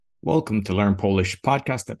Welcome to Learn Polish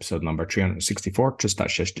Podcast, episode number 364,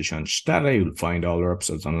 364. You'll find all our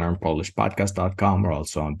episodes on learnpolishpodcast.com. We're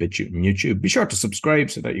also on BitChute and YouTube. Be sure to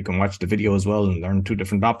subscribe so that you can watch the video as well and learn two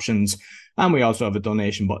different options. And we also have a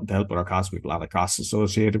donation button to help with our costs. We have a lot of costs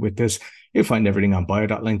associated with this. You'll find everything on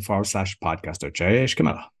bio.link/podcast. Cześć,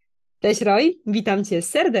 Camilla. Cześć Roy, witam Cię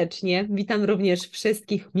serdecznie, witam również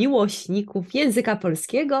wszystkich miłośników języka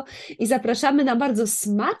polskiego i zapraszamy na bardzo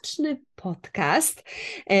smaczny podcast.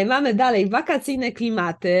 Mamy dalej wakacyjne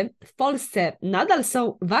klimaty, w Polsce nadal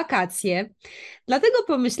są wakacje, dlatego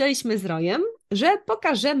pomyśleliśmy z Royem, że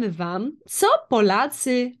pokażemy Wam, co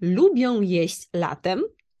Polacy lubią jeść latem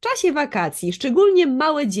w czasie wakacji, szczególnie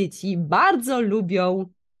małe dzieci bardzo lubią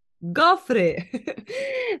gofry.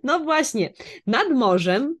 No właśnie, nad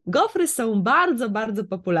morzem gofry są bardzo, bardzo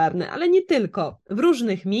popularne, ale nie tylko. W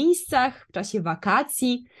różnych miejscach, w czasie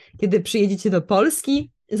wakacji, kiedy przyjedziecie do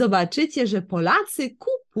Polski, zobaczycie, że Polacy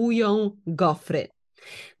kupują gofry.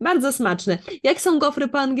 Bardzo smaczne. Jak są gofry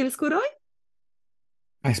po angielsku, Roy?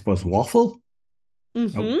 I suppose waffle?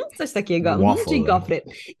 Coś takiego, Waffle. czyli gofry.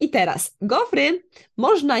 I teraz, gofry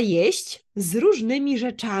można jeść z różnymi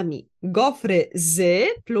rzeczami. Gofry z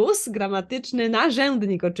plus gramatyczny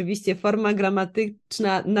narzędnik, oczywiście forma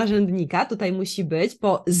gramatyczna narzędnika, tutaj musi być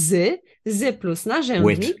po z plus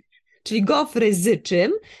narzędnik, czyli gofry z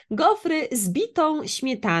czym? Gofry z bitą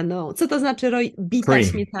śmietaną. Co to znaczy, Roy, bita Cream.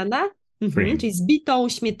 śmietana? Cream. Czyli z bitą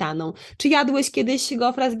śmietaną. Czy jadłeś kiedyś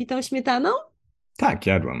gofra z bitą śmietaną? Tak,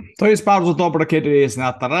 jadłem. To jest bardzo dobre, kiedy jest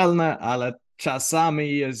naturalne, ale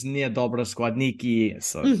czasami jest niedobre składniki.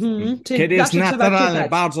 Kiedy jest naturalne,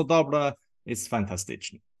 bardzo dobre, jest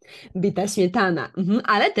fantastycznie. Bita śmietana,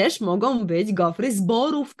 ale też mogą być gofry z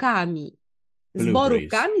borówkami. Z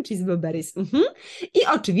borówkami, czyli z blueberries. I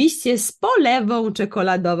oczywiście z polewą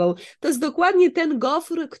czekoladową. To jest dokładnie ten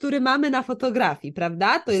gofr, który mamy na fotografii,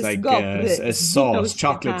 prawda? To jest gofr z sauce,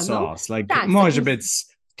 chocolate sauce. Może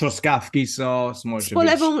być truskawki sos, może z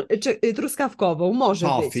polewą truskawkową, może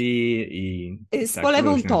toffee być. I z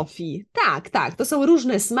polewą toffee. Tak. To są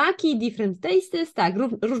różne smaki, different tastes, tak,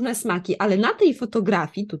 różne smaki, ale na tej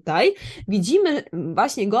fotografii tutaj widzimy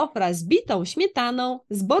właśnie gofra z bitą śmietaną,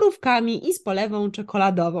 z borówkami i z polewą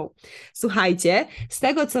czekoladową. Słuchajcie, z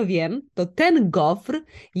tego co wiem, to ten gofr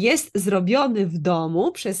jest zrobiony w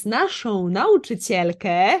domu przez naszą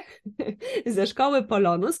nauczycielkę ze szkoły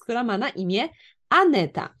Polonus, która ma na imię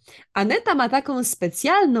Aneta. Aneta ma taką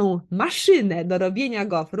specjalną maszynę do robienia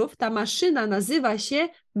gofrów. Ta maszyna nazywa się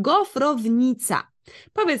gofrownica.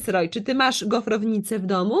 Powiedz, Roy, czy ty masz gofrownicę w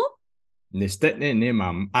domu? Niestety nie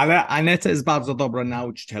mam, ale Aneta jest bardzo dobrą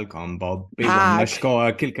nauczycielką, bo byłam na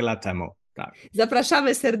szkołę kilka lat temu. Tak.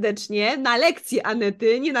 Zapraszamy serdecznie na lekcję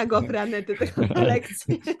Anety, nie na gofry Anety, tylko na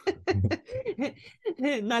lekcję.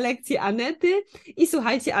 Na lekcję Anety. I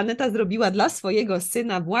słuchajcie, Aneta zrobiła dla swojego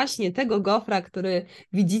syna właśnie tego gofra, który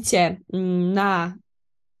widzicie na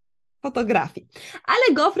fotografii.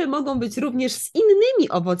 Ale gofry mogą być również z innymi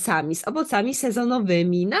owocami, z owocami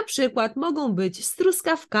sezonowymi. Na przykład mogą być z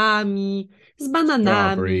truskawkami, z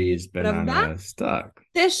bananami, prawda? Tak.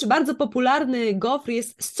 Też bardzo popularny gofr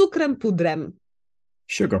jest z cukrem pudrem.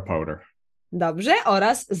 Sugar powder. Dobrze,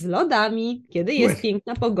 oraz z lodami, kiedy jest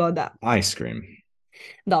piękna pogoda. Ice cream.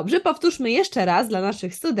 Dobrze, powtórzmy jeszcze raz dla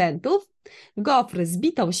naszych studentów. Gofr z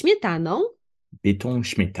bitą śmietaną. Bitą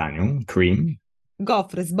śmietaną, cream.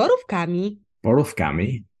 Gofr z borówkami.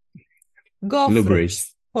 Borówkami. Gofr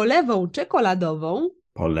z polewą czekoladową.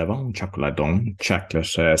 Polewą czekoladą.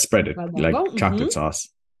 Chocolate spread it like chocolate sauce.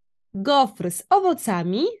 Gofr z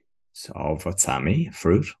owocami. Z owocami,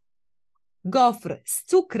 fruit. Gofr z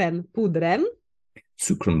cukrem pudrem.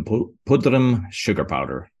 Cukrem pudrem, sugar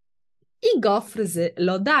powder. I gofr z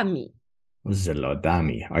lodami. Z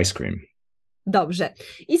lodami, ice cream. Dobrze.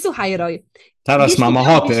 I słuchaj, Roy. Teraz mam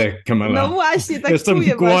ochotę, Camilla. No właśnie, tak jestem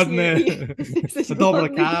czuję głodny. Jesteś Dobra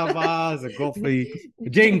kawa, za gofry.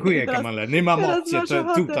 Dziękuję, Camilla. Nie mam opcji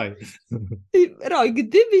tutaj. Roy,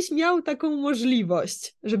 gdybyś miał taką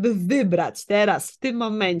możliwość, żeby wybrać teraz, w tym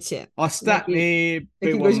momencie. Ostatni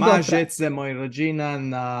było marzec ze mojej rodziny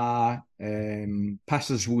na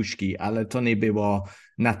pastę z łuszki, ale to nie było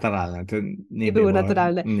naturalne. To nie było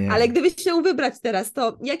naturalne. Nie. Ale gdybyś chciał wybrać teraz,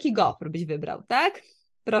 to jaki gofr byś wybrał, tak?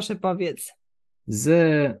 Proszę powiedz.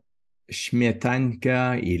 Z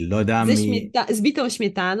śmietanka i lodami. Z bitą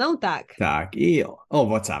śmietaną, tak. Tak, i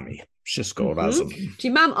owocami. Wszystko razem.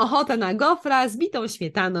 Czyli mam ochotę na gofra z bitą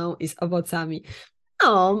śmietaną i z owocami.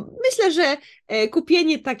 No, myślę, że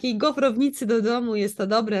kupienie takiej gofrownicy do domu jest to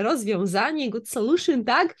dobre rozwiązanie, good solution,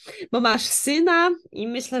 tak? Bo masz syna i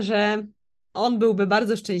myślę, że on byłby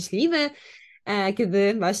bardzo szczęśliwy.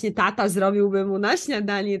 kiedy właśnie tata zrobiłby mu na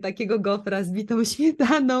śniadanie takiego gofra z bitą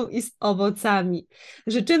śmietaną i z owocami.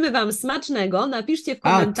 Życzymy Wam smacznego. Napiszcie w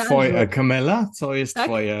komentarzu. Kamila, co jest Tak?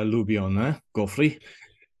 twoje ulubione Gofry?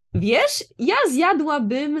 Wiesz, ja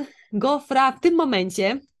zjadłabym gofra w tym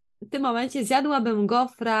momencie zjadłabym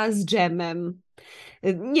gofra z dżemem.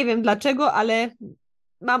 Nie wiem dlaczego, ale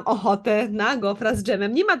mam ochotę na gofra z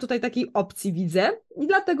dżemem. Nie ma tutaj takiej opcji, widzę. I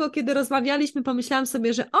dlatego, kiedy rozmawialiśmy, pomyślałam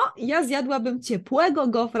sobie, że ja zjadłabym ciepłego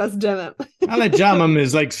gofra z dżemem. Ale dżemem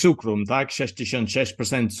jest jak cukrem, tak?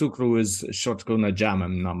 66% cukru jest w środku na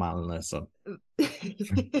dżemem normalne. So.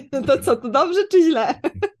 To co, to dobrze czy źle?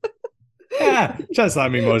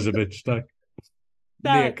 Czasami może być, tak. Nie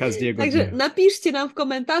Tak. każdego Także dnia. napiszcie nam w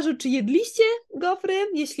komentarzu, czy jedliście gofry?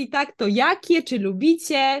 Jeśli tak, to jakie? Czy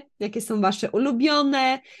lubicie? Jakie są wasze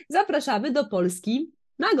ulubione? Zapraszamy do Polski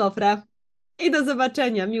na gofra. I do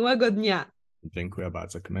zobaczenia. Miłego dnia. Dziękuję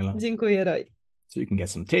bardzo, Kamila. Dziękuję, Roy. So you can get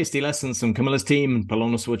some tasty lessons from Camilla's team and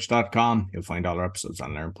polonaswitch.com. You'll find all our episodes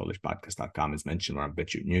on learnpolishpodcast.com as mentioned, or on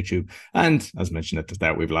BitChute and YouTube. And as mentioned at the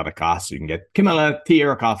start, we have a lot of costs. So you can get Camilla tea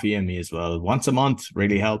or coffee and me as well. Once a month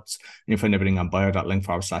really helps. And you'll find everything on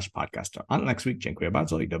bio.link/podcast. Until next week, dziękuję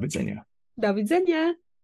bardzo i do widzenia. Do widzenia.